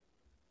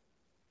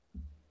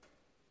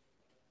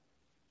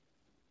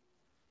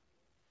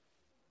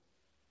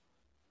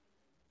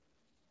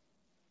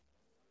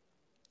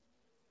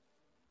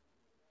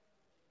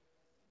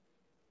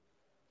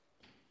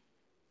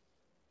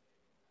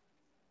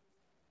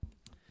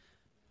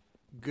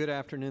Good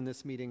afternoon.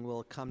 This meeting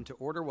will come to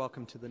order.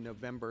 Welcome to the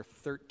November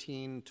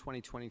 13,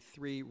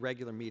 2023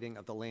 regular meeting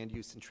of the Land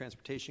Use and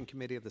Transportation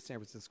Committee of the San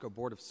Francisco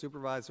Board of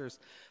Supervisors.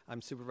 I'm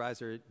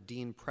Supervisor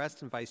Dean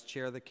Preston, Vice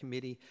Chair of the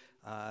committee,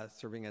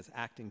 serving as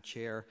acting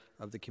chair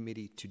of the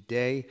committee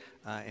today.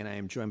 And I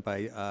am joined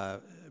by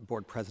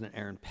Board President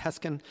Aaron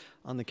Peskin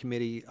on the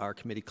committee. Our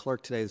committee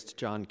clerk today is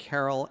John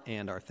Carroll,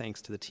 and our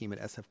thanks to the team at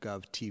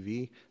SFGov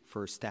TV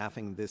for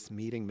staffing this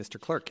meeting.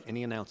 Mr. Clerk,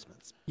 any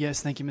announcements?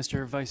 Yes, thank you,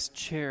 Mr. Vice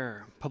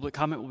Chair. Public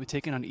comment will be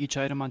taken on each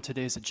item on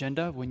today's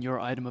agenda. When your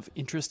item of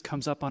interest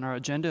comes up on our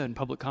agenda and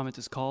public comment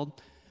is called,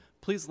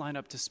 please line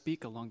up to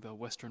speak along the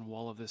western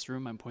wall of this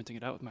room. I'm pointing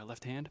it out with my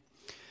left hand.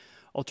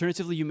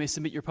 Alternatively, you may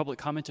submit your public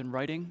comment in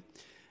writing,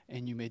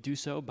 and you may do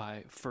so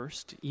by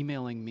first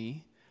emailing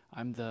me.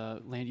 I'm the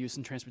Land Use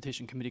and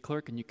Transportation Committee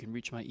Clerk, and you can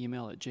reach my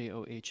email at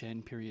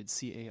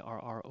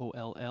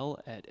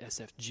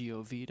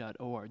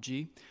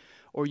john.carroll@sfgov.org.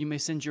 Or you may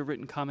send your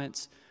written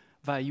comments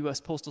via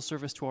U.S. Postal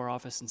Service to our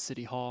office in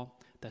City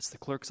Hall. That's the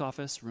Clerk's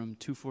Office, room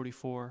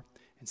 244,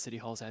 and City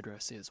Hall's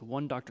address is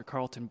 1 Dr.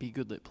 Carlton B.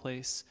 Goodlett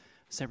Place,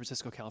 San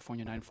Francisco,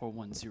 California,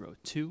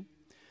 94102.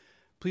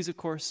 Please, of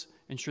course,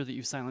 ensure that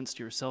you've silenced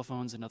your cell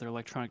phones and other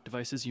electronic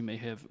devices you may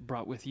have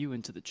brought with you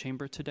into the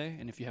chamber today.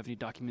 And if you have any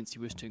documents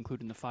you wish to include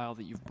in the file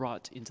that you've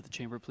brought into the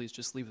chamber, please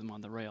just leave them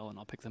on the rail and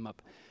I'll pick them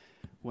up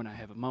when I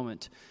have a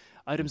moment.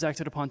 Items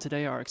acted upon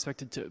today are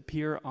expected to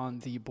appear on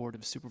the Board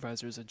of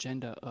Supervisors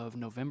agenda of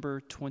November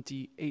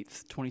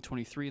 28th,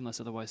 2023, unless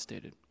otherwise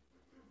stated.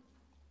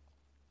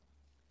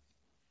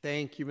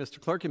 Thank you, Mr.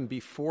 Clerk. And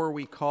before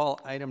we call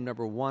item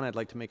number 1, I'd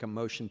like to make a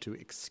motion to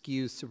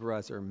excuse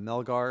Supervisor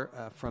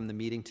Melgar from the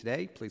meeting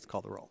today. Please call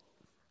the roll.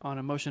 On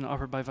a motion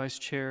offered by Vice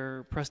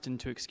Chair Preston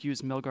to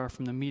excuse Melgar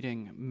from the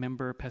meeting,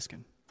 Member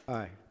Peskin.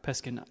 Aye.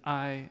 Peskin,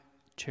 aye.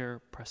 Chair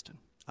Preston.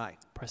 Aye.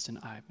 Preston,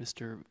 aye.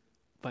 Mr.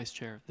 Vice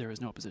Chair, there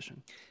is no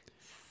opposition.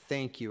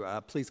 Thank you.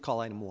 Please call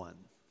item 1.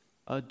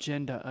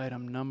 Agenda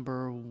item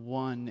number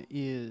 1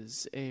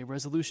 is a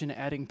resolution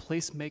adding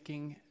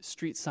placemaking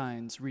street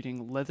signs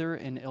reading Leather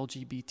and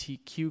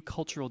LGBTQ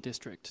Cultural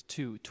District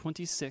to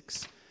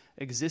 26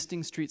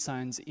 existing street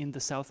signs in the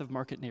South of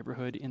Market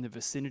neighborhood in the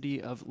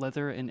vicinity of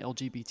Leather and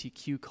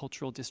LGBTQ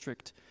Cultural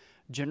District,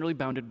 generally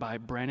bounded by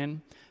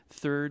Brannan,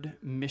 3rd,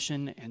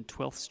 Mission, and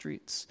 12th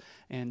Streets,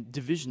 and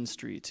Division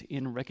Street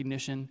in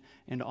recognition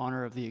and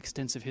honor of the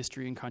extensive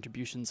history and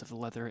contributions of the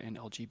Leather and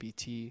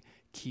LGBTQ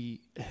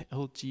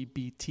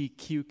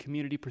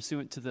community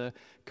pursuant to the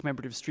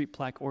commemorative street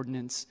plaque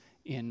ordinance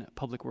in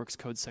Public Works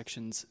Code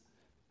sections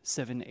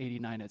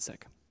 789 et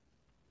sec.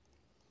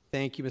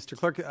 Thank you, Mr.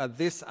 Clerk.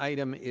 This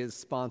item is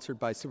sponsored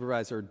by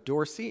Supervisor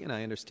Dorsey, and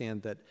I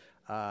understand that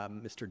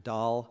Mr.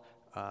 Dahl,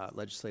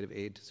 legislative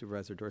aide to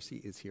Supervisor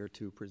Dorsey, is here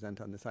to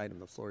present on this item.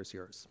 The floor is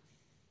yours.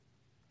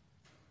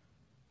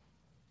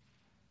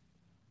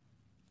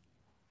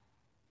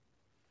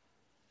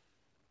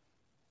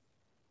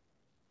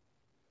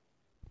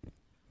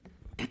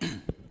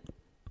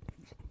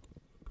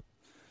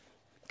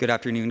 Good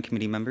afternoon,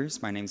 committee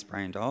members. My name is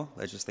Brian Dahl,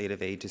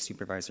 legislative aide to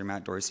Supervisor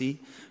Matt Dorsey,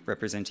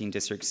 representing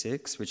District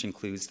 6, which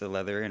includes the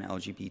Leather and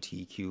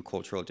LGBTQ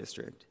Cultural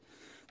District.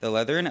 The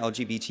Leather and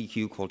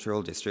LGBTQ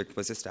Cultural District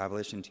was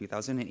established in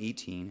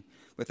 2018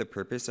 with the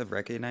purpose of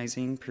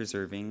recognizing,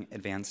 preserving,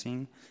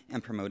 advancing,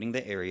 and promoting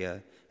the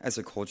area as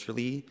a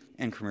culturally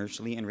and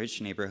commercially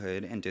enriched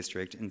neighborhood and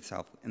district in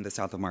the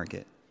South of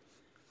Market.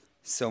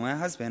 SOMA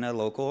has been a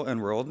local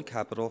and world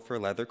capital for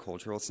leather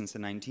culture since the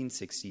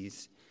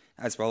 1960s,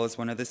 as well as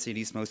one of the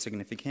city's most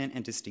significant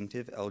and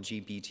distinctive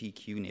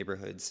LGBTQ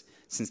neighborhoods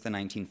since the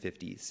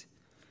 1950s.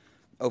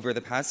 Over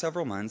the past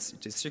several months,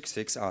 District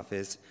 6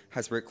 office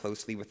has worked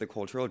closely with the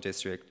Cultural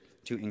District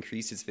to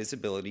increase its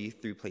visibility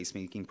through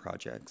placemaking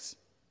projects.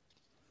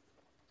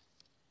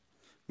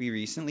 We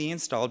recently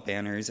installed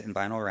banners and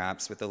vinyl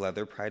wraps with the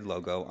Leather Pride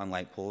logo on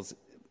light poles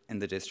in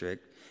the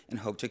district and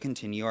hope to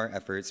continue our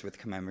efforts with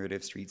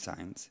commemorative street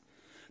signs.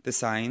 The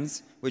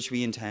signs, which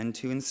we intend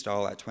to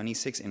install at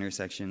 26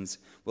 intersections,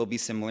 will be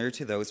similar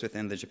to those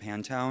within the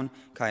Japantown,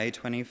 Kai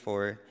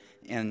 24,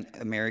 and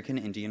American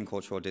Indian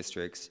cultural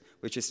districts,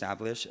 which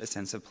establish a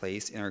sense of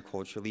place in our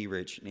culturally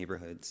rich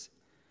neighborhoods.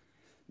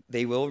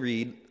 They will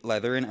read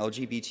Leather and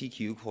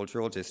LGBTQ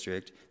Cultural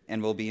District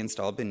and will be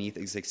installed beneath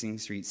existing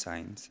street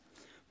signs.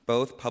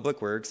 Both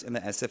Public Works and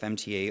the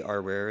SFMTA are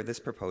aware of this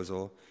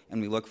proposal,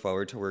 and we look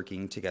forward to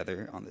working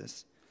together on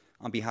this.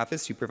 On behalf of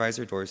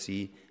Supervisor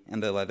Dorsey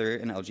and the Leather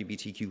and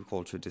LGBTQ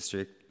Cultural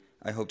District,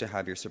 I hope to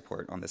have your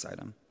support on this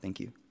item. Thank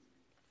you.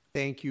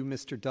 Thank you,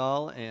 Mr.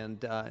 Dahl.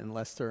 And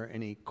unless there are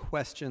any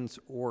questions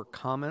or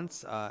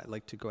comments, I'd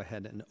like to go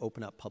ahead and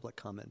open up public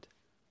comment.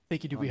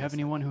 Thank you. Do we have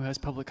anyone who has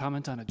public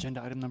comment on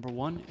agenda item number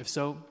 1? If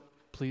so,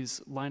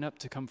 please line up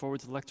to come forward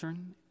to the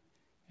lectern.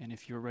 And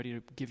if you're ready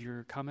to give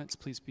your comments,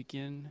 please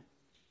begin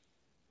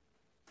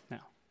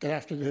now. Good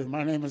afternoon.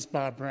 My name is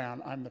Bob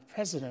Brown. I'm the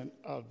president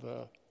of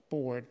the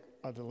board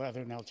of the Leather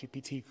and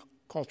LGBT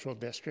Cultural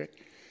District.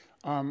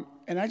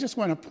 And I just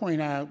want to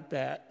point out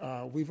that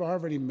we've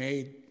already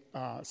made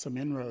some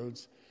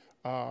inroads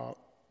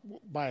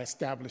by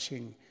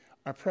establishing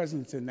our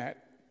presence in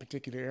that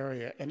particular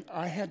area. And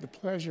I had the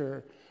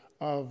pleasure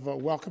of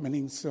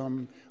welcoming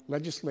some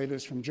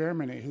legislators from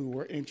Germany who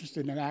were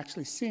interested in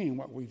actually seeing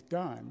what we've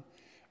done.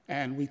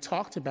 And we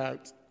talked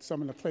about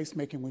some of the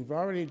placemaking we've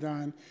already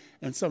done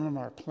and some of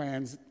our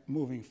plans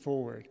moving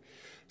forward.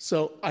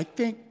 So I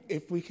think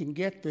if we can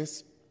get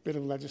this bit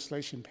of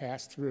legislation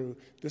passed through,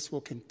 this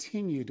will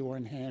continue to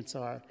enhance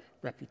our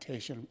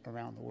reputation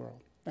around the world.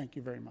 Thank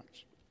you very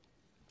much.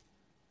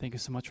 Thank you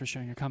so much for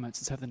sharing your comments.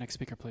 Let's have the next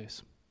speaker,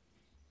 please.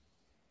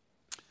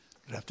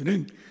 Good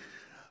afternoon.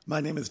 My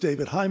name is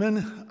David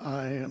Hyman.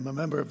 I am a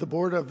member of the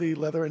board of the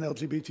Leather and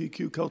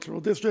LGBTQ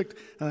Cultural District,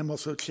 and I'm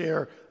also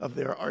chair of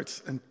their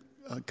Arts and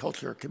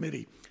Culture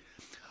Committee.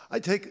 I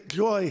take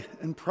joy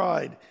and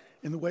pride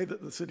in the way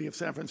that the city of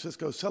San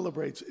Francisco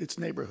celebrates its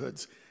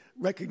neighborhoods,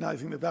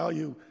 recognizing the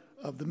value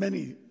of the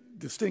many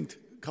distinct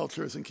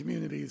cultures and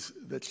communities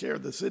that share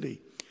the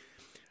city.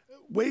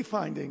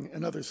 Wayfinding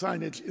and other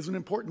signage is an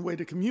important way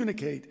to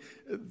communicate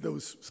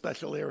those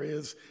special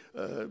areas,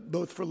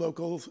 both for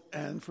locals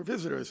and for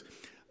visitors.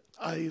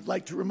 I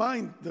like to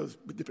remind those,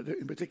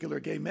 in particular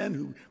gay men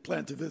who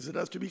plan to visit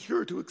us, to be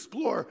sure to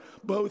explore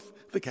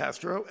both the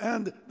Castro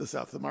and the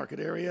South of the Market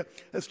area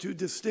as two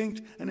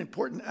distinct and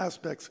important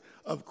aspects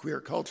of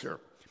queer culture.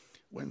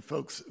 When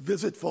folks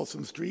visit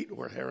Folsom Street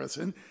or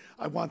Harrison,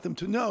 I want them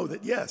to know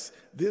that, yes,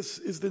 this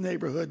is the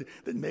neighborhood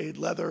that made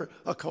leather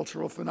a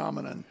cultural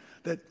phenomenon,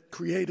 that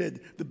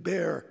created the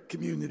bear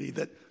community,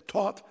 that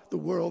taught the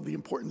world the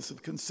importance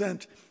of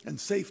consent and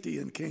safety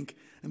in kink,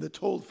 and that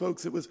told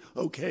folks it was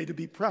okay to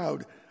be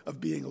proud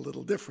of being a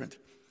little different.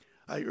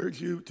 I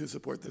urge you to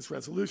support this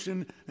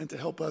resolution and to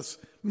help us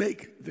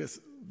make this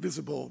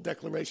visible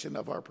declaration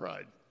of our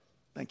pride.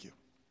 Thank you.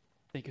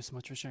 Thank you so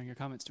much for sharing your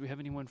comments. Do we have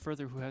anyone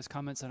further who has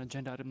comments on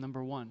agenda item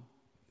number 1?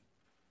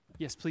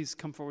 Yes, please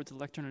come forward to the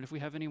lectern, and if we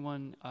have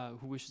anyone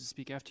who wishes to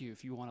speak after you,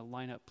 if you want to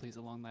line up, please,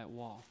 along that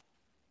wall.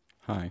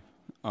 Hi.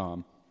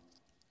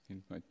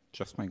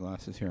 Adjust my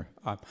glasses here.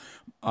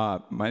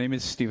 My name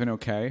is Stephen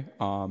O'Kay.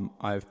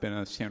 I've been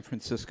a San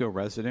Francisco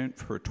resident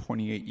for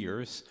 28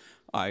 years.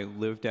 I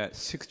lived at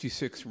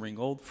 66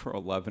 Ringgold for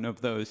 11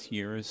 of those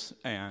years,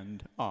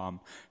 and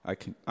I'm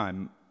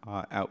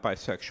out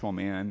bisexual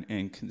man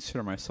and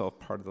consider myself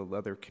part of the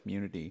leather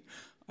community.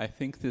 I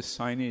think this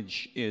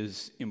signage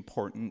is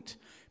important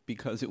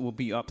because it will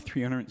be up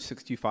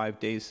 365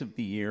 days of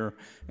the year,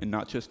 and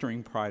not just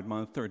during Pride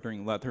Month or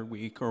during Leather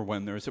Week or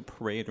when there's a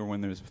parade or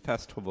when there's a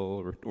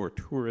festival or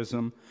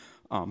tourism.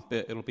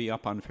 It'll be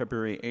up on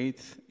February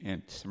 8th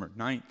and December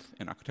 9th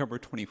and October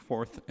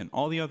 24th and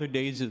all the other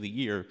days of the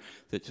year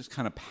that just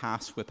kind of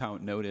pass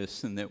without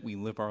notice and that we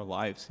live our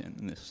lives in.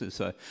 And this is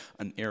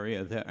an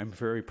area that I'm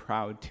very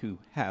proud to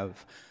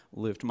have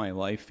lived my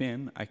life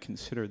in. I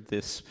consider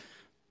this,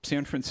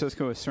 San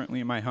Francisco is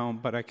certainly my home,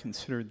 but I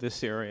consider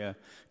this area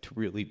to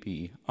really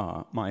be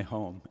my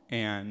home.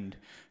 And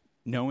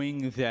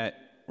knowing that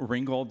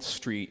Ringgold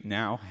Street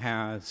now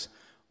has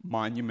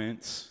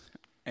monuments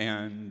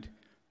and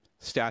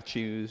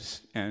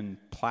statues and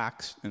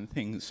plaques and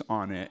things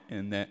on it,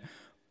 and that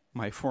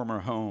my former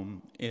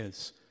home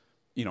is,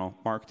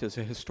 marked as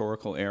a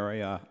historical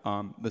area,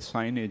 the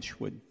signage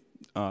would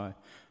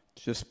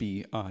just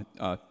be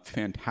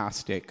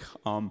fantastic.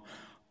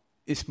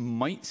 This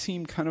might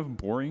seem kind of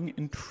boring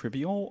and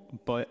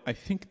trivial, but I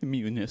think the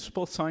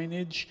municipal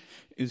signage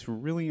is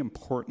really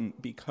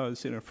important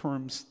because it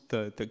affirms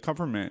the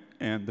government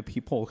and the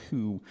people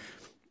who,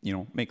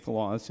 make the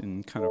laws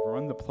and kind of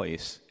run the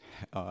place.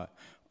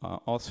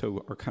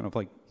 Also are kind of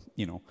like,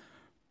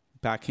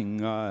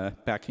 backing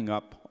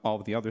up all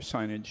of the other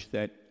signage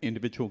that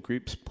individual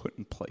groups put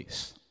in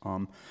place.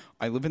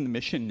 I live in the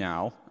Mission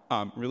now,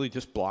 really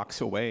just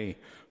blocks away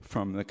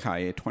from the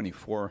Calle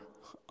 24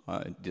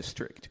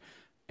 district.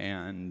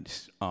 And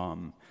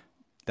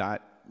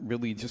that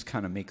really just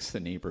kind of makes the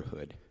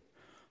neighborhood.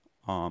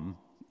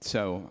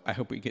 So I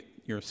hope we get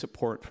your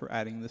support for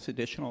adding this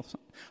additional,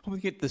 hope we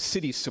get the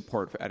city's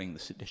support for adding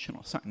this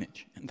additional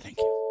signage. And thank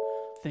you.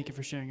 Thank you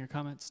for sharing your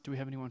comments. Do we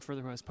have anyone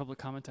further who has public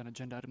comment on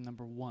agenda item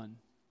number 1?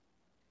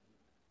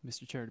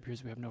 Mr. Chair, it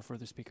appears we have no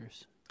further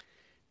speakers.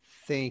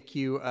 Thank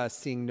you.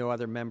 Seeing no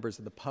other members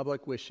of the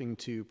public wishing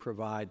to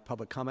provide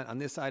public comment on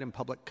this item,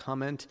 public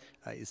comment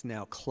is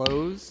now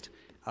closed.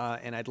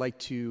 And I'd like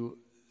to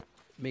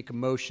make a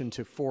motion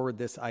to forward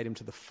this item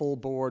to the full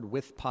board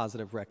with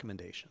positive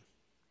recommendation.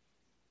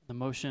 The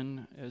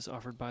motion is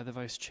offered by the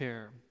Vice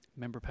Chair.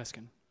 Member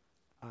Peskin.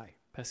 Aye.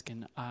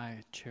 Peskin,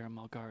 aye. Chair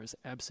Mulgar is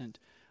absent.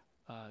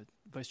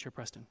 Vice Chair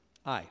Preston.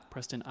 Aye.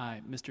 Preston,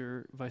 aye.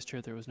 Mr. Vice Chair,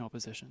 there was no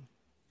opposition.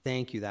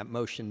 Thank you. That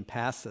motion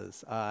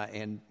passes.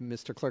 And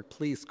Mr. Clerk,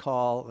 please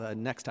call the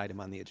next item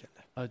on the agenda.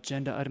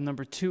 Agenda item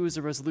number 2 is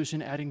a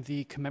resolution adding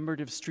the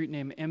commemorative street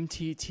name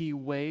MTT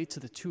Way to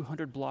the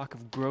 200 block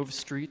of Grove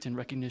Street in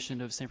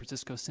recognition of San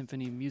Francisco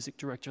Symphony Music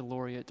Director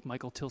Laureate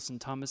Michael Tilson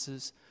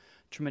Thomas's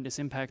tremendous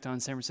impact on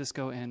San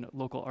Francisco and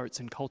local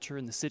arts and culture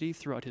in the city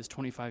throughout his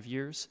 25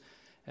 years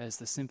as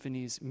the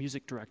Symphony's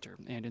music director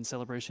and in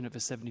celebration of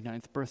his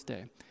 79th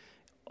birthday.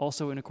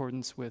 also in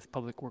accordance with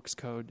Public Works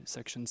Code,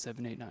 Section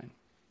 789.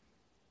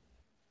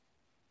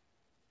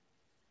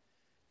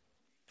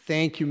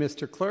 Thank you,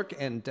 Mr. Clerk.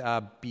 And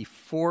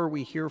before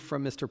we hear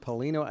from Mr.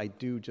 Paulino, I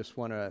do just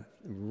want to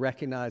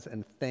recognize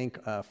and thank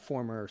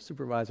former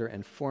supervisor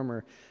and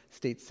former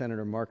State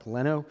Senator Mark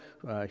Leno,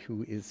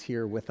 who is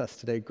here with us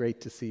today. Great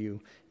to see you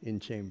in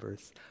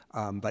chambers.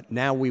 But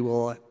now we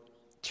will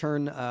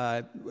turn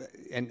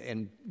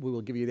and we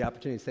will give you the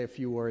opportunity to say a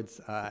few words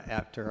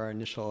after our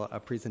initial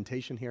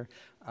presentation here.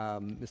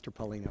 Mr.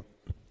 Paulino.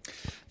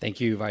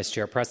 Thank you, Vice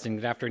Chair Preston.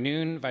 Good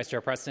afternoon, Vice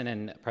Chair Preston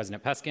and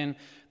President Peskin.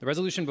 The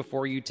resolution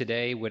before you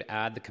today would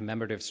add the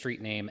commemorative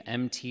street name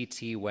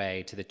MTT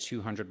Way to the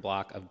 200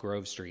 block of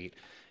Grove Street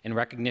in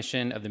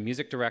recognition of the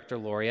music director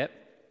laureate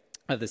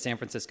of the San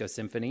Francisco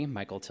Symphony,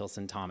 Michael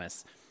Tilson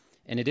Thomas.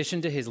 In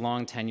addition to his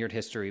long tenured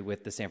history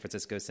with the San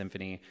Francisco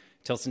Symphony,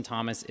 Tilson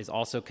Thomas is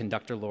also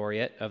conductor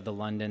laureate of the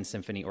London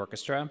Symphony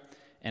Orchestra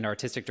and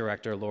artistic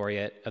director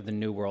laureate of the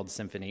New World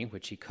Symphony,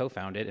 which he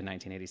co-founded in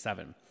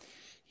 1987.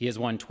 He has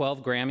won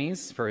 12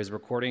 Grammys for his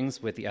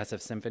recordings with the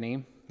SF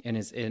Symphony and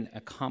is an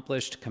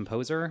accomplished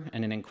composer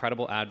and an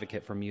incredible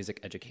advocate for music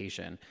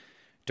education.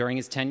 During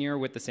his tenure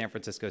with the San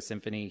Francisco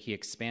Symphony, he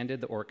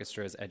expanded the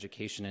orchestra's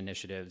education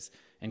initiatives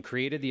and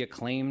created the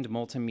acclaimed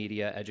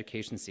multimedia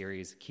education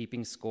series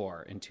Keeping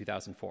Score in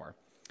 2004,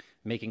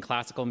 making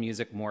classical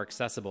music more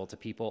accessible to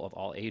people of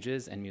all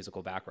ages and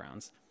musical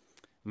backgrounds.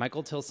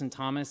 Michael Tilson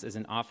Thomas is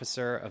an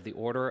officer of the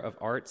Order of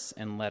Arts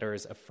and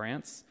Letters of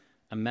France,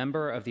 a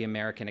member of the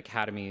American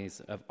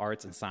Academies of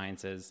Arts and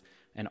Sciences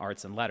and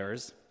Arts and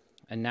Letters,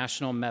 a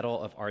National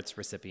Medal of Arts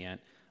recipient,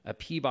 a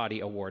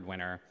Peabody Award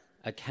winner,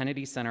 a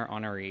Kennedy Center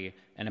honoree,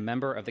 and a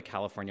member of the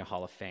California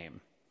Hall of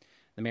Fame.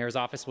 The Mayor's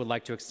Office would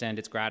like to extend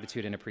its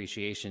gratitude and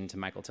appreciation to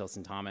Michael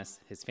Tilson Thomas,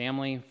 his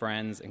family,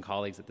 friends, and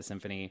colleagues at the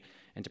Symphony,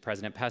 and to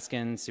President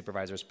Peskin,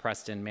 Supervisors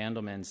Preston,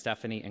 Mandelman,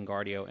 Stephanie,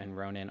 Engardio, and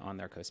Ronan on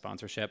their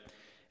co-sponsorship.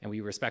 And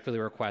we respectfully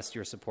request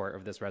your support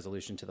of this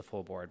resolution to the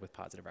full board with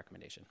positive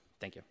recommendation.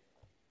 Thank you.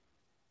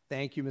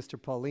 Thank you, Mr.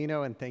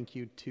 Paulino, and thank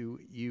you to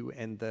you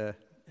and the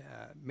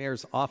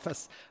Mayor's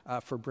Office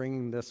for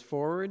bringing this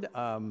forward,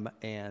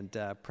 and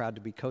proud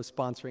to be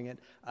co-sponsoring it.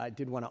 I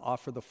did want to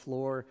offer the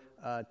floor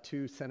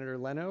to Senator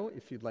Leno.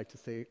 If you'd like to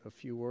say a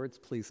few words,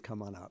 please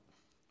come on up.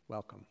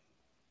 Welcome.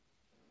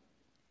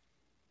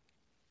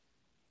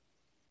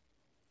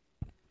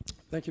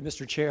 Thank you,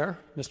 Mr. Chair,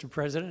 Mr.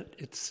 President.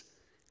 It's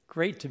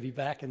great to be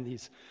back in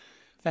these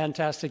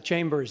fantastic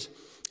chambers.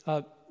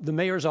 The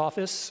Mayor's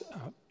Office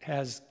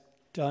has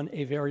done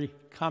a very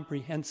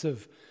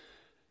comprehensive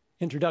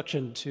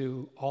introduction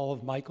to all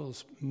of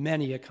Michael's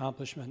many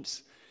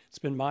accomplishments. It's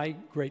been my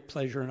great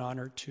pleasure and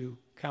honor to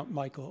count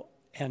Michael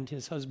and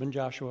his husband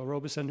Joshua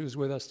Robeson, who's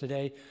with us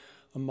today,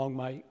 among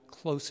my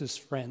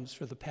closest friends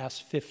for the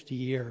past 50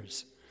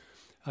 years.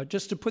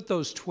 Just to put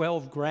those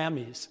 12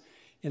 Grammys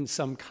in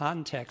some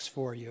context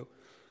for you,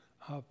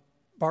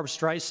 Barbra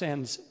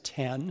Streisand's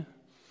 10,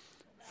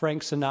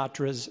 Frank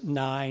Sinatra's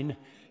 9,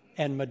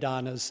 and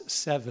Madonna's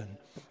 7.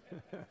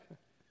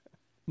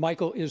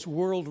 Michael is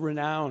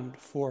world-renowned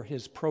for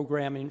his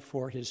programming,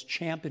 for his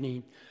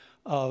championing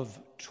of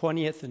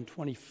 20th and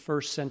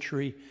 21st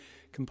century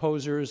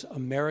composers,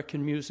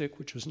 American music,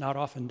 which was not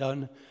often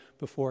done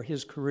before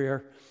his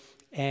career,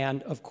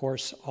 and, of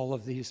course, all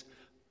of these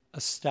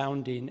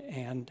astounding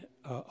and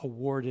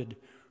awarded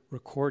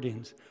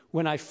recordings.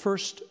 When I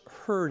first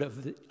heard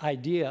of the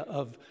idea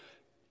of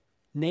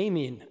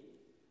naming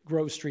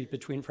Grove Street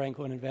between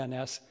Franklin and Van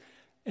Ness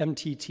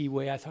MTT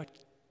Way, I thought,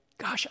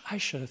 gosh, I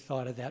should have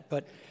thought of that,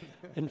 but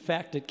in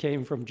fact, it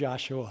came from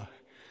Joshua.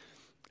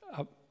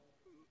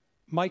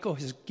 Michael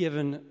has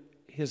given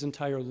his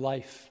entire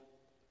life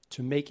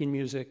to making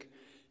music,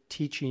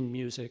 teaching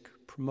music,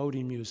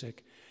 promoting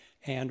music,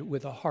 and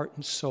with a heart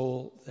and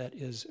soul that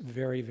is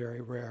very, very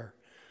rare.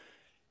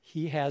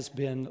 He has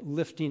been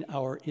lifting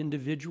our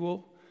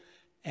individual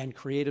and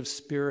creative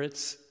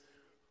spirits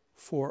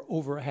for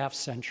over a half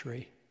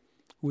century.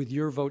 With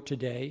your vote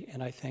today,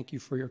 and I thank you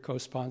for your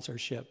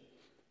co-sponsorship,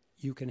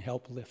 you can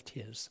help lift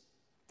his.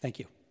 Thank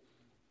you.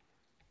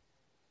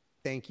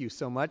 Thank you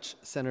so much,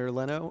 Senator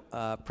Leno.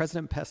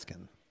 President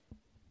Peskin.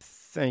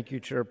 Thank you,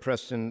 Chair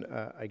Preston.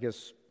 I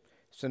guess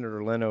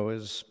Senator Leno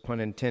is, pun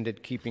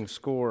intended, keeping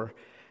score.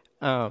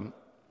 So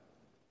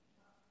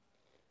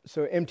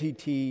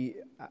MTT,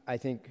 I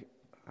think,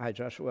 hi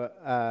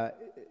Joshua,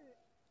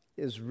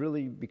 is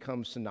really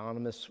become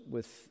synonymous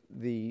with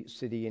the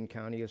city and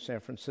county of San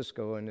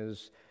Francisco and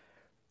is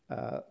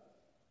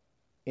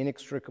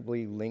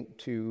inextricably linked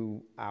to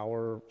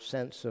our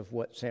sense of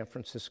what San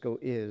Francisco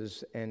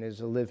is and is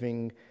a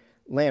living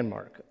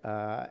landmark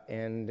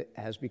and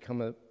has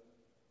become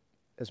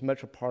as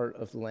much a part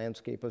of the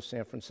landscape of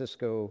San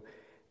Francisco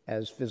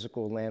as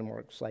physical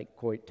landmarks like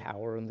Coit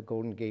Tower and the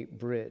Golden Gate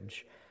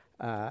Bridge.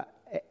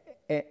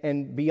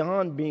 And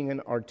beyond being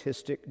an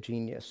artistic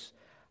genius,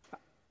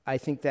 I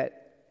think that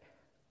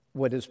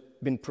what has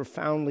been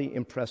profoundly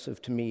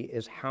impressive to me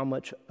is how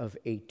much of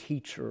a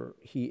teacher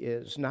he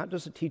is, not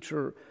just a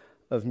teacher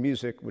of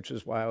music, which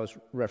is why I was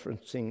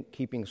referencing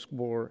keeping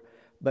score,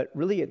 but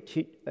really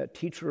a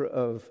teacher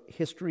of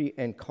history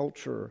and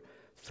culture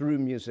through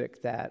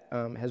music that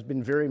has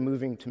been very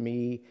moving to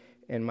me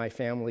and my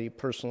family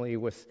personally,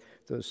 with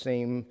those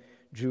same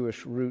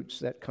Jewish roots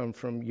that come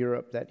from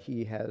Europe that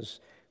he has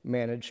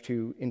managed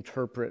to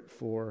interpret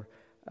for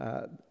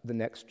the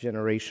next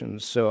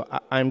generations. So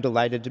I'm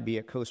delighted to be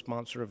a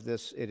co-sponsor of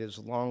this. It is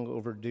long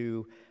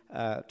overdue.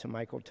 To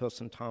Michael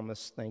Tilson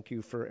Thomas, thank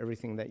you for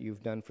everything that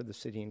you've done for the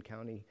city and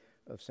county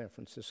of San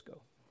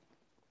Francisco.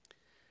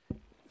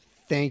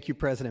 Thank you,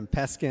 President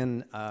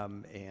Peskin,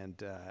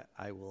 and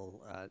I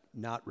will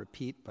not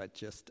repeat, but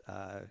just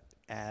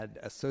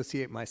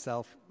associate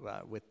myself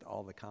with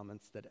all the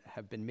comments that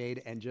have been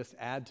made, and just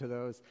add to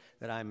those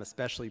that I'm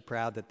especially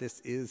proud that this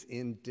is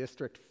in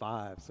District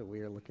 5, so we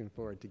are looking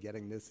forward to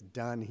getting this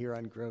done here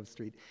on Grove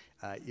Street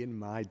in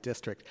my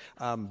district.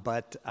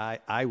 But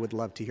I would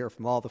love to hear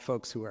from all the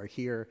folks who are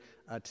here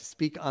to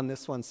speak on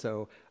this one,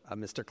 so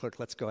Mr. Clerk,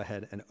 let's go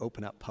ahead and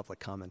open up public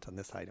comment on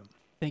this item.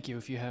 Thank you.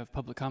 If you have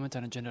public comment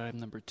on agenda item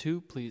number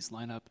 2, please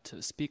line up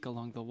to speak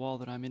along the wall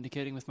that I'm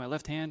indicating with my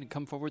left hand and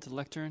come forward to the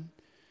lectern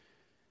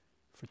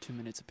for 2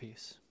 minutes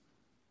apiece.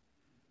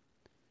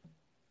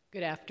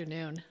 Good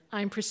afternoon.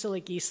 I'm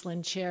Priscilla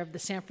Giesland, Chair of the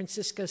San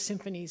Francisco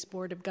Symphony's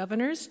Board of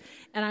Governors,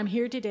 and I'm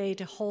here today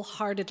to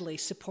wholeheartedly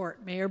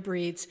support Mayor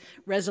Breed's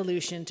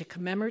resolution to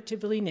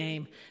commemoratively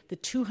name the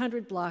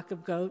 200 block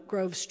of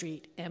Grove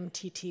Street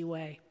MTT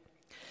Way.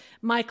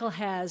 Michael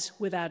has,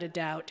 without a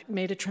doubt,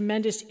 made a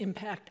tremendous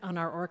impact on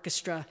our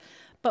orchestra,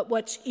 but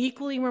what's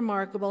equally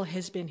remarkable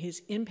has been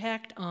his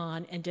impact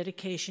on and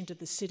dedication to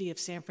the city of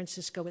San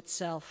Francisco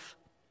itself.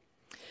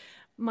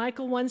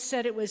 Michael once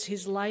said it was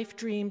his life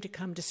dream to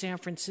come to San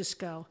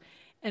Francisco,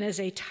 and as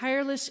a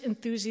tireless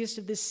enthusiast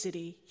of this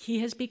city,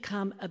 he has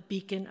become a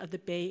beacon of the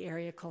Bay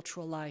Area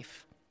cultural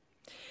life.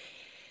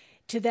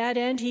 To that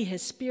end, he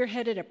has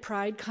spearheaded a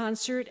Pride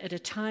concert at a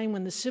time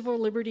when the civil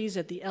liberties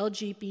of the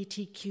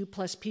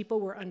LGBTQ+ people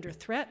were under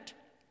threat,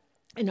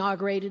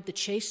 inaugurated the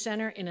Chase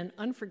Center in an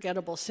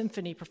unforgettable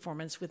symphony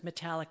performance with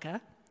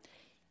Metallica.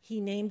 He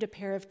named a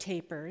pair of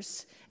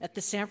tapers at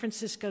the San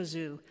Francisco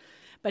Zoo,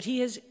 but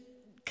he has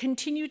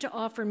continued to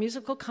offer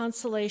musical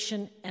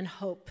consolation and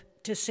hope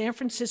to San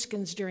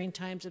Franciscans during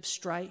times of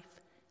strife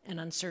and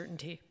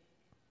uncertainty.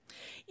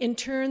 In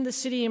turn, the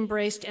city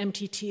embraced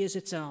MTT as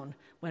its own.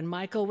 When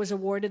Michael was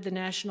awarded the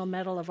National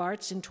Medal of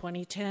Arts in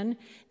 2010,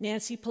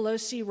 Nancy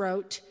Pelosi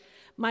wrote,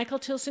 "Michael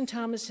Tilson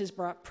Thomas has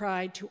brought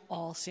pride to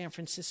all San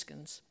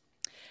Franciscans."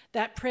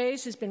 That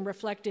praise has been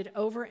reflected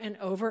over and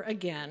over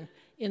again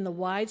in the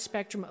wide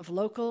spectrum of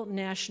local,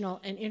 national,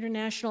 and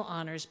international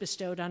honors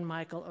bestowed on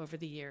Michael over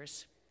the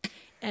years.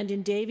 And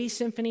in Davies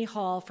Symphony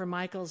Hall for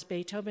Michael's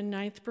Beethoven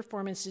Ninth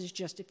performances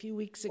just a few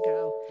weeks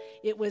ago,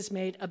 it was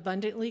made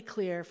abundantly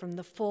clear from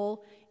the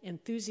full,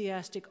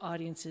 enthusiastic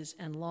audiences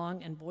and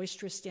long and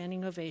boisterous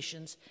standing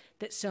ovations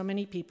that so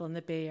many people in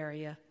the Bay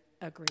Area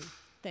agree.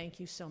 Thank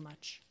you so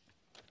much.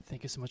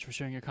 Thank you so much for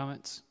sharing your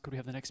comments. Could we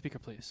have the next speaker,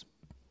 please?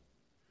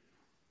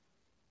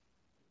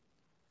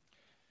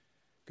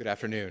 Good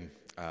afternoon.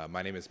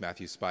 My name is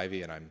Matthew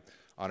Spivey, and I'm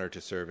honored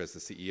to serve as the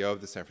CEO of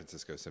the San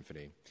Francisco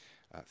Symphony.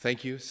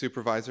 Thank you,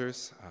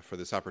 supervisors, for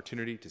this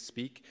opportunity to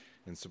speak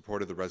in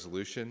support of the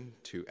resolution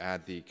to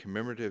add the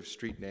commemorative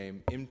street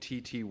name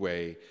MTT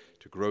Way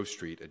to Grove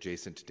Street,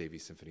 adjacent to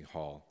Davies Symphony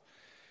Hall.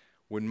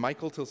 When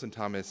Michael Tilson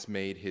Thomas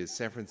made his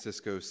San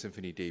Francisco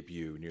Symphony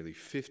debut nearly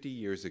 50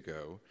 years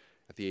ago,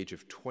 at the age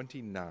of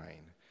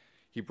 29,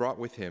 he brought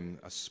with him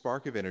a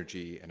spark of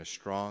energy and a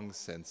strong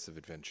sense of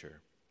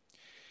adventure.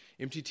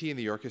 MTT and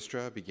the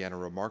orchestra began a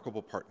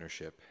remarkable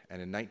partnership,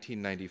 and in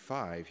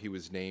 1995, he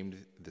was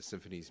named the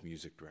symphony's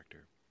music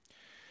director.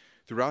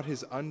 Throughout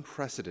his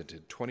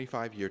unprecedented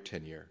 25-year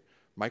tenure,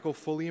 Michael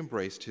fully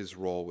embraced his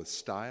role with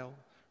style,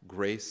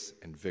 grace,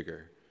 and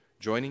vigor,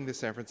 joining the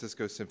San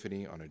Francisco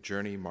Symphony on a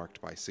journey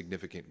marked by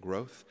significant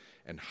growth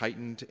and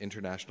heightened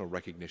international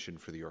recognition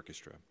for the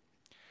orchestra.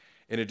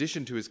 In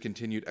addition to his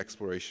continued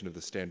exploration of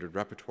the standard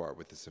repertoire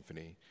with the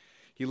symphony,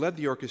 he led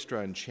the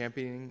orchestra in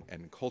championing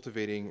and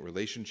cultivating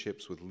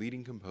relationships with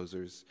leading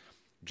composers,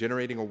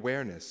 generating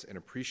awareness and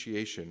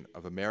appreciation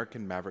of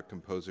American maverick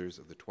composers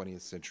of the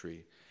 20th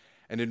century,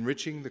 and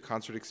enriching the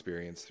concert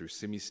experience through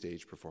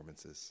semi-stage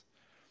performances.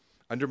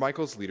 Under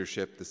Michael's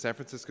leadership, the San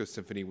Francisco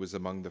Symphony was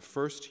among the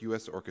first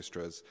U.S.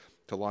 orchestras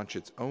to launch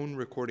its own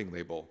recording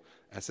label,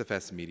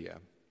 SFS Media.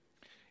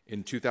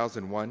 In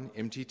 2001,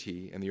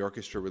 MTT and the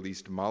orchestra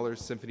released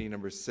Mahler's Symphony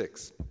No.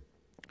 6,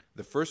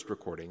 the first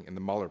recording in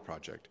the Mahler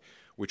Project,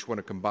 which won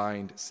a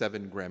combined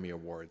 7 Grammy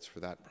Awards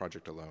for that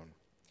project alone.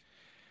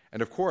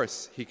 And of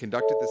course, he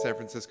conducted the San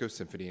Francisco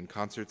Symphony in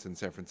concerts in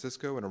San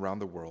Francisco and around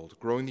the world,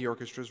 growing the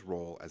orchestra's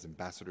role as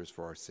ambassadors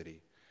for our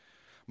city.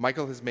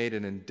 Michael has made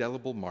an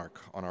indelible mark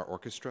on our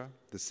orchestra,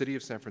 the city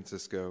of San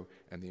Francisco,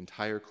 and the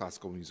entire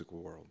classical musical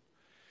world.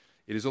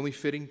 It is only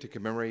fitting to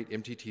commemorate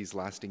MTT's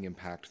lasting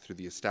impact through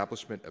the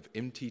establishment of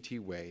MTT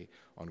Way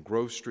on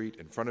Grove Street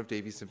in front of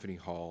Davies Symphony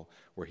Hall,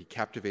 where he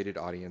captivated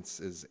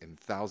audiences in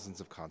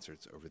thousands of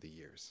concerts over the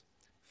years.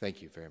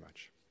 Thank you very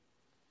much.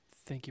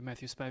 Thank you,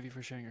 Matthew Spivey,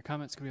 for sharing your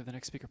comments. Could we have the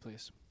next speaker,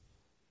 please?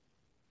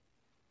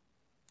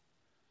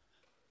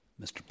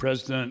 Mr.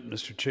 President,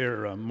 Mr.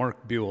 Chair,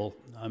 Mark Buell.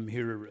 I'm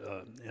here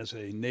as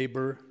a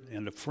neighbor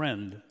and a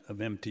friend of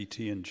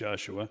MTT and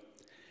Joshua.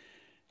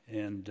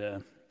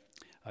 And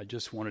I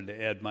just wanted to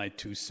add my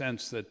 2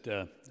 cents that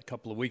a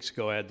couple of weeks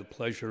ago I had the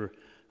pleasure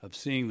of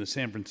seeing the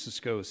San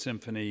Francisco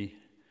Symphony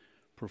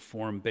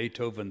perform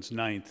Beethoven's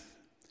Ninth.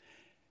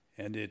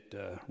 And it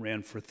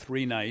ran for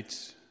 3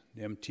 nights,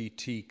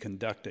 MTT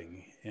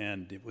conducting.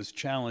 And it was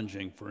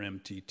challenging for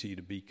MTT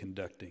to be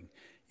conducting.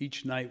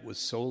 Each night was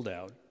sold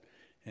out.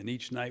 And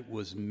each night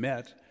was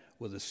met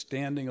with a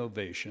standing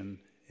ovation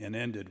and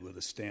ended with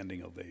a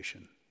standing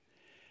ovation.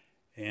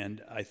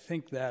 And I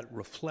think that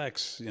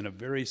reflects in a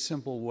very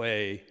simple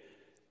way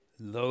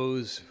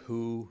those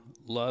who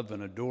love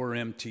and adore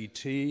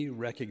MTT,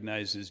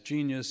 recognize his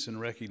genius, and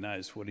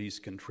recognize what he's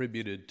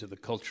contributed to the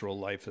cultural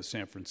life of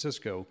San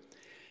Francisco.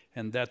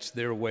 And that's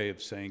their way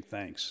of saying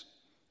thanks.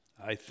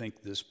 I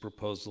think this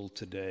proposal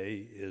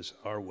today is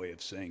our way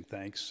of saying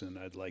thanks, and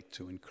I'd like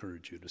to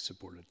encourage you to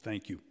support it.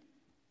 Thank you.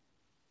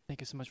 Thank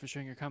you so much for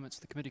sharing your comments.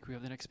 The committee, could we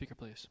have the next speaker,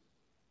 please?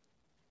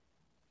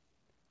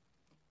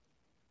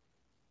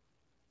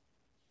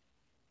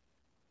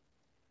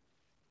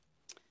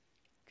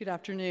 Good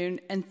afternoon,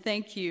 and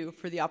thank you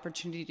for the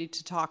opportunity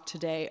to talk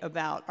today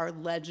about our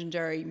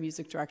legendary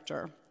music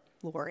director,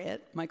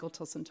 laureate, Michael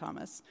Tilson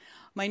Thomas.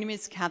 My name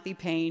is Kathy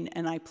Payne,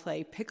 and I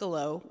play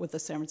piccolo with the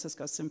San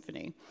Francisco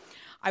Symphony.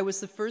 I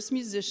was the first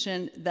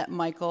musician that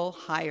Michael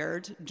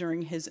hired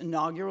during his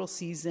inaugural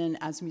season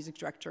as music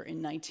director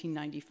in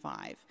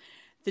 1995.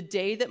 The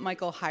day that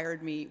Michael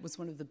hired me was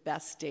one of the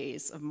best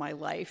days of my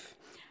life,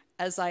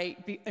 as I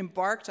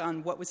embarked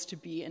on what was to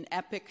be an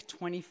epic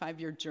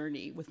 25-year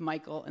journey with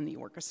Michael and the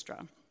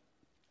orchestra.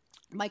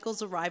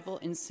 Michael's arrival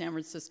in San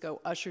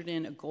Francisco ushered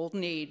in a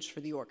golden age for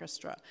the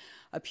orchestra,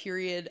 a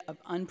period of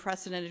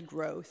unprecedented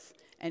growth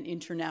and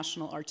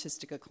international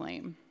artistic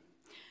acclaim.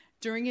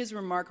 During his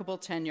remarkable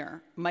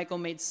tenure, Michael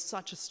made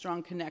such a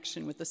strong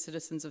connection with the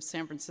citizens of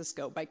San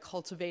Francisco by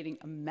cultivating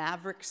a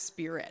maverick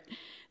spirit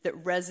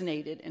that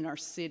resonated in our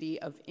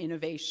city of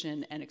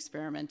innovation and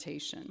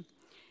experimentation.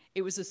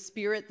 It was a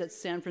spirit that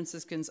San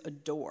Franciscans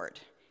adored.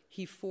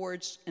 He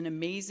forged an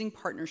amazing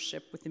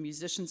partnership with the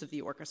musicians of the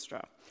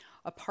orchestra,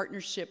 a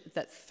partnership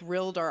that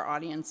thrilled our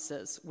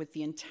audiences with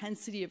the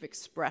intensity of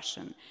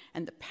expression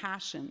and the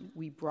passion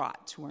we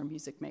brought to our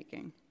music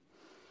making.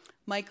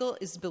 Michael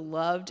is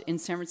beloved in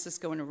San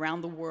Francisco and around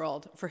the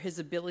world for his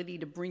ability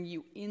to bring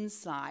you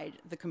inside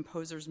the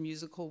composer's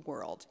musical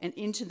world and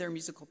into their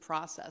musical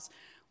process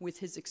with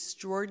his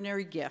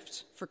extraordinary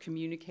gift for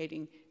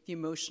communicating the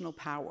emotional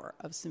power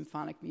of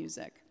symphonic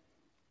music.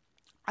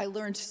 I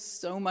learned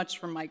so much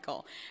from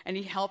Michael, and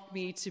he helped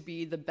me to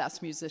be the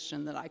best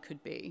musician that I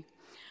could be.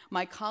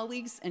 My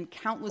colleagues and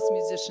countless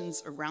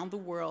musicians around the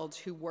world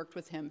who worked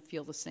with him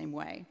feel the same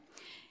way.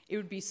 It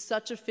would be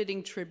such a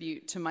fitting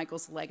tribute to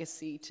Michael's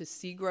legacy to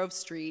see Grove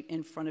Street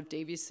in front of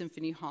Davies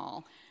Symphony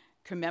Hall,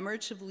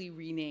 commemoratively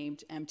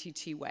renamed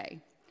MTT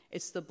Way.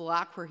 It's the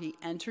block where he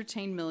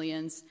entertained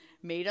millions,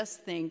 made us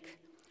think,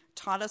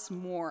 taught us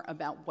more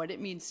about what it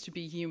means to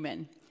be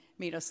human,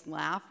 made us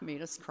laugh,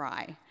 made us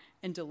cry,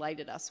 and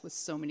delighted us with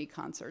so many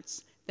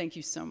concerts. Thank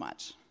you so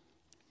much.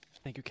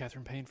 Thank you,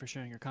 Catherine Payne, for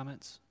sharing your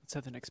comments. Let's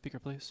have the next speaker,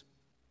 please.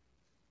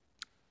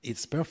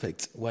 It's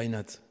perfect. Why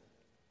not?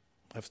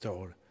 After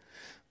all.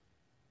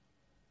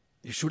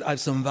 You should have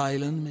some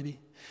violin, maybe?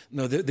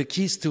 No, the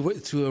key is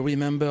to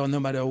remember, no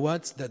matter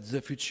what, that the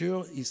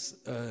future is,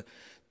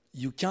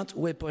 you can't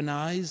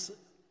weaponize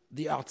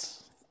the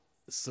arts.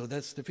 So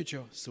that's the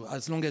future. So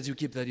as long as you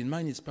keep that in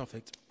mind, it's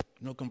perfect.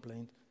 No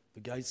complaint. The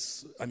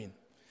guy's,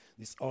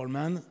 this old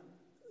man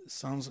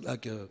sounds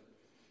like a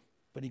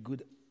pretty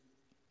good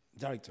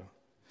director.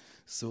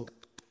 So,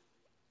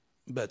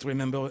 but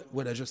remember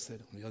what I just said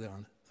on the other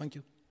hand. Thank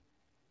you.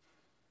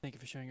 Thank you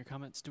for sharing your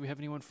comments. Do we have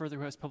anyone further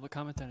who has public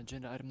comment on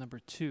agenda item number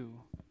 2?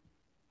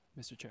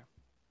 Mr. Chair.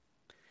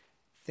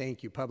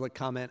 Thank you. Public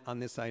comment on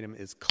this item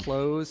is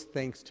closed.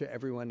 Thanks to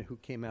everyone who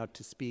came out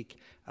to speak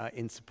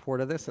in support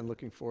of this, and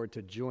looking forward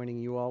to joining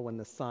you all when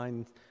the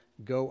signs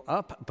go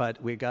up. But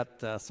we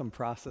got some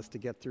process to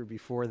get through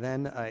before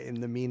then.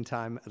 In the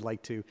meantime, I'd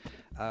like to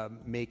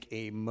make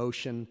a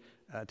motion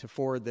to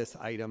forward this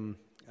item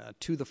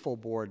to the full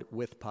board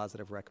with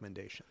positive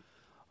recommendation.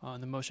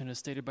 The motion is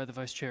stated by the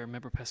Vice Chair.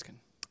 Member Peskin.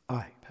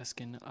 Aye.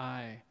 Peskin,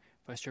 aye.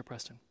 Vice Chair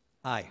Preston.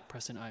 Aye.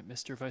 Preston, aye.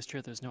 Mr. Vice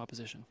Chair, there's no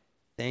opposition.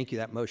 Thank you.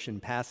 That motion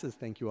passes.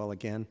 Thank you all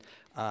again.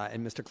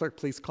 And Mr. Clerk,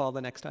 please call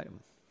the next item.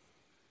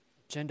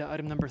 Agenda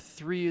item number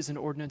 3 is an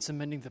ordinance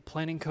amending the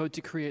planning code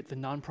to create the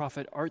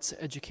nonprofit Arts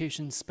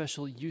Education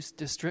Special Use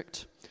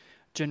District,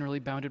 generally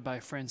bounded by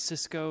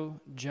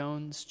Francisco,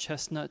 Jones,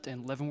 Chestnut,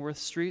 and Leavenworth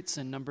Streets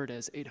and numbered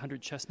as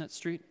 800 Chestnut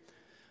Street,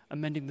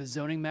 amending the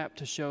zoning map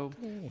to show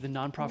the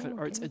nonprofit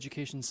Arts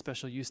Education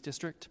Special Use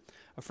District,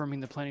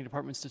 affirming the Planning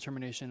Department's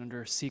determination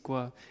under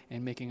CEQA,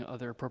 and making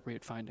other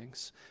appropriate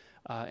findings.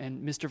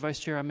 And Mr. Vice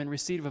Chair, I'm in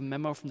receipt of a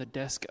memo from the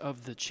desk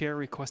of the chair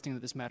requesting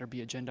that this matter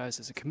be agendized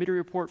as a committee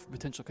report for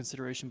potential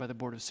consideration by the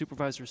Board of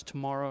Supervisors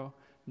tomorrow,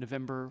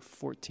 November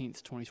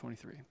 14th,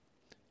 2023.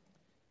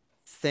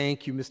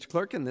 Thank you, Mr.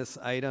 Clerk. And this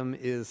item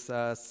is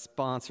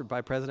sponsored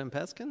by President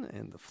Peskin,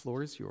 and the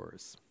floor is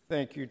yours.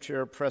 Thank you,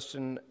 Chair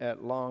Preston.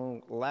 At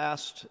long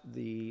last,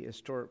 the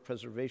Historic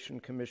Preservation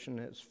Commission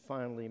has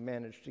finally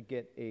managed to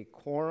get a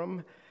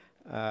quorum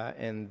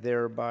and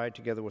thereby,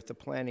 together with the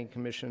Planning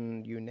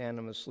Commission,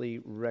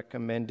 unanimously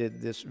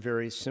recommended this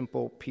very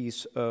simple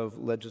piece of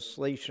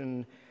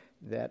legislation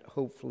that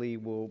hopefully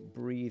will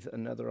breathe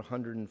another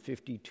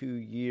 152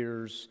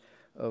 years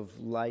of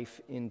life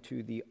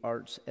into the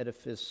arts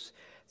edifice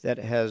that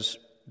has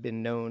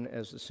been known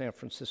as the San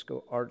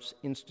Francisco Arts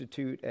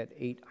Institute at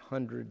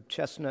 800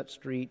 Chestnut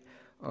Street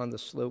on the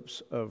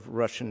slopes of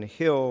Russian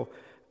Hill,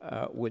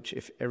 which,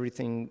 if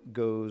everything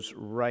goes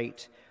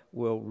right,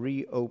 will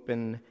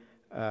reopen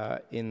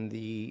in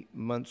the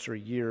months or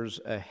years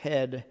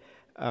ahead,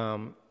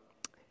 and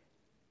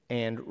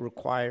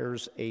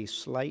requires a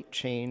slight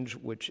change,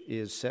 which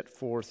is set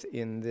forth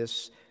in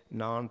this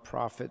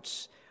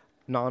nonprofit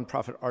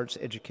arts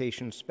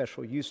education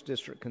special use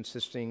district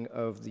consisting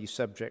of the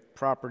subject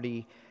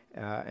property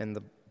and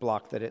the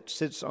block that it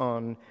sits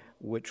on,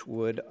 which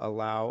would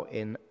allow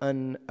an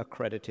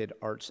unaccredited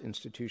arts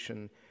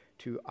institution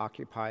to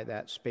occupy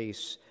that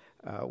space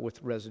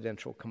with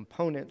residential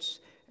components.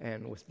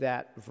 And with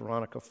that,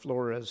 Veronica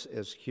Flores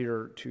is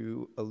here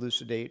to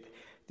elucidate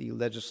the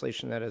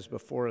legislation that is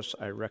before us.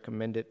 I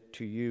recommend it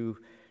to you,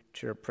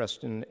 Chair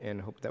Preston,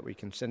 and hope that we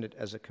can send it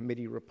as a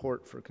committee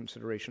report for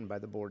consideration by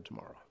the board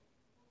tomorrow.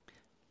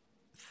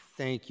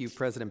 Thank you,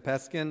 President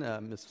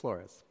Peskin. Ms.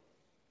 Flores.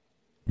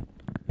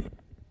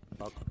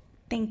 Welcome.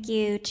 Thank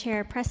you,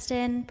 Chair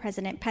Preston,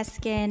 President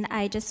Peskin.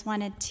 I just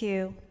wanted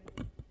to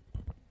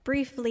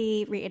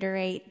briefly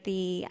reiterate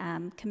the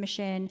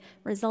commission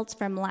results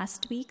from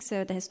last week.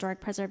 So the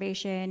Historic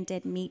Preservation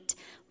did meet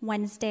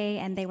Wednesday,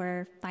 and they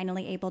were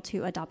finally able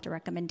to adopt a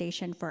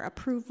recommendation for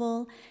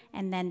approval.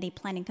 And then the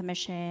Planning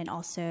Commission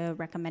also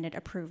recommended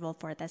approval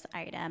for this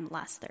item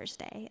last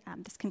Thursday.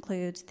 This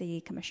concludes the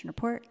commission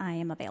report. I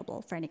am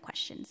available for any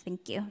questions.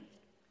 Thank you.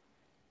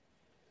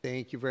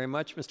 Thank you very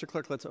much. Mr.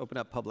 Clerk, let's open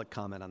up public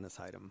comment on this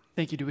item.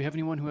 Thank you. Do we have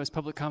anyone who has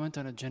public comment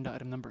on agenda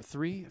item number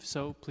 3? If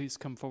so, please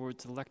come forward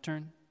to the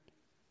lectern.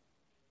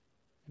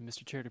 And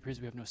Mr. Chair, it appears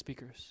we have no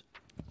speakers.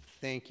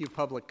 Thank you.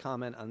 Public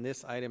comment on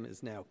this item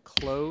is now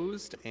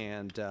closed,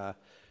 and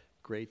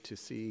great to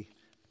see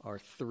our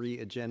 3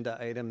 agenda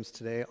items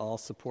today, all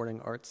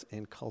supporting arts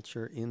and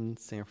culture in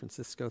San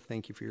Francisco.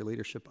 Thank you for your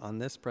leadership on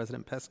this,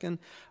 President Peskin.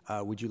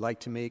 Would you like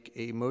to make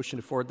a motion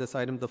to forward this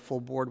item to the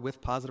full board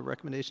with positive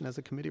recommendation as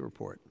a committee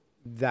report?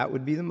 That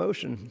would be the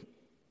motion.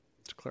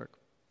 Mr. Clerk.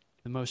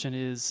 The motion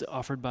is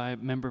offered by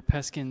Member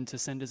Peskin to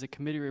send as a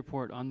committee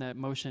report. On that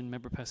motion,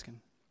 Member Peskin.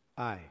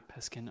 Aye.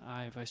 Peskin,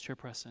 aye. Vice Chair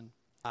Preston.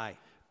 Aye.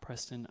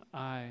 Preston,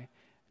 aye.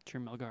 Chair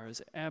Melgar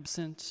is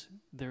absent.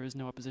 There is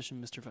no opposition,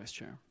 Mr. Vice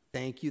Chair.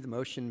 Thank you. The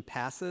motion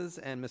passes.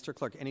 And Mr.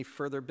 Clerk, any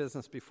further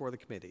business before the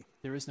committee?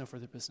 There is no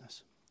further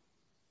business.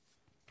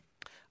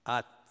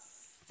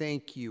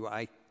 Thank you.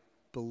 I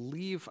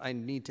believe I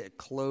need to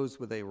close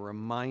with a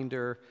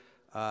reminder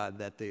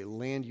that the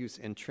Land Use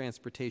and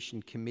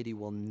Transportation Committee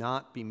will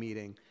not be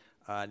meeting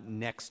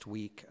next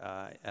week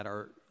at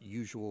our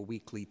usual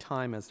weekly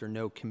time, as there are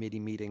no committee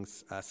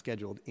meetings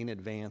scheduled in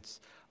advance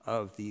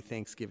of the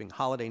Thanksgiving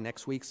holiday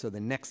next week. So the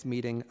next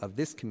meeting of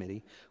this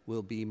committee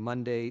will be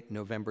Monday,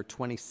 November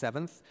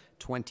 27th,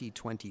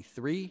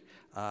 2023.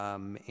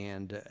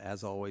 And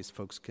as always,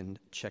 folks can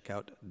check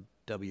out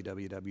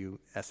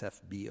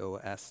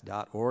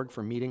www.sfbos.org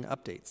for meeting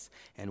updates.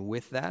 And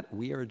with that,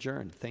 we are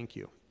adjourned. Thank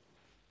you.